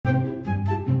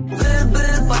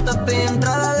piden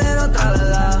tralalero,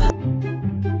 tralala.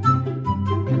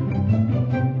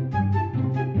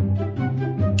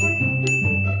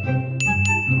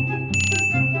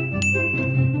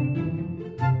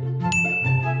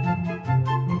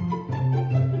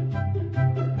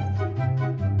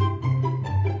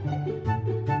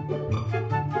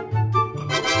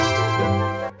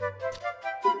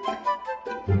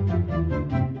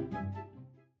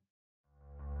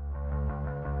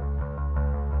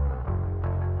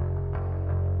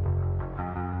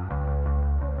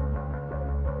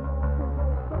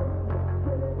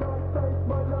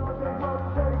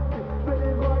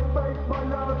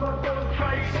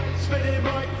 Spinning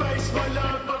my face, my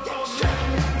love, my phone.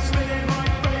 Spinning my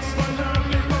face, my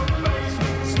love, it won't face.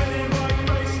 Spinning my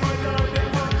face, my love, it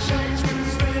won't change.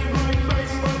 Spinning my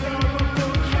face, my love, my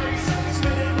phone face.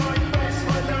 Spinning my face,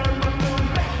 my love, my phone.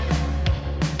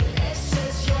 This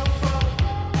is your fault.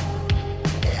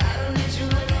 I don't need you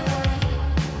anyway.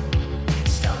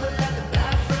 Stumble at the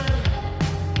bathroom.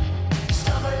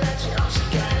 Stumble at your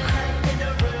oxygen. Got a crack in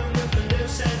the room with a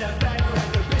noose and a bag.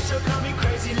 Like a bitch, so call me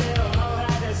crazy little hoe.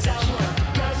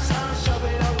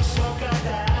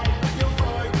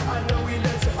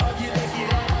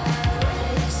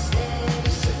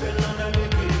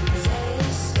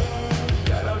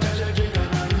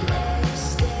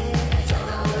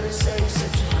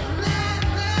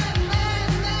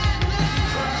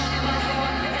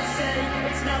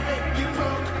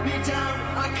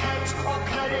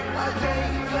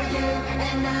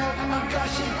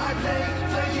 I play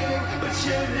for you, but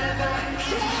you never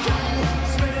care.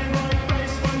 Spinning my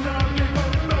face, my love, it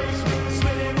won't face.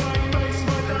 Spinning my face,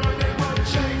 my love, it won't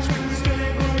change.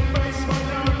 Spinning my face, my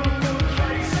love, my phone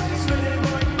face. Spinning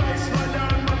my face, my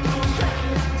love, my phone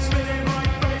face. Spinning my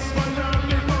face, my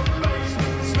love, it won't face.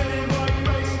 Spinning my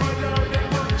face, my love, it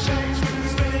won't change.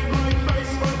 Spinning my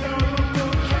face, my love, my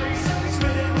phone face.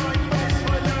 Spinning my face,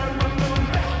 my love, my phone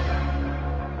face.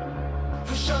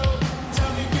 For sure,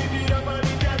 tell me, give it up, buddy.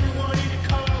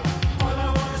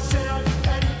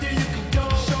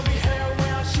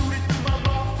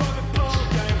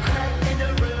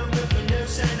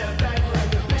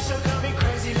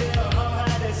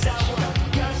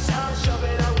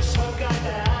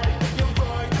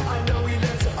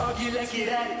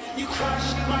 You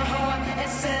crush my heart and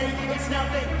say it's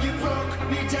nothing. You broke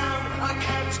me down, I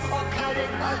kept on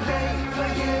cutting. I pay for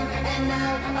you, and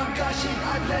now I'm gushing.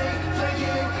 I pay for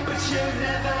you, but you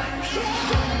never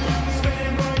care.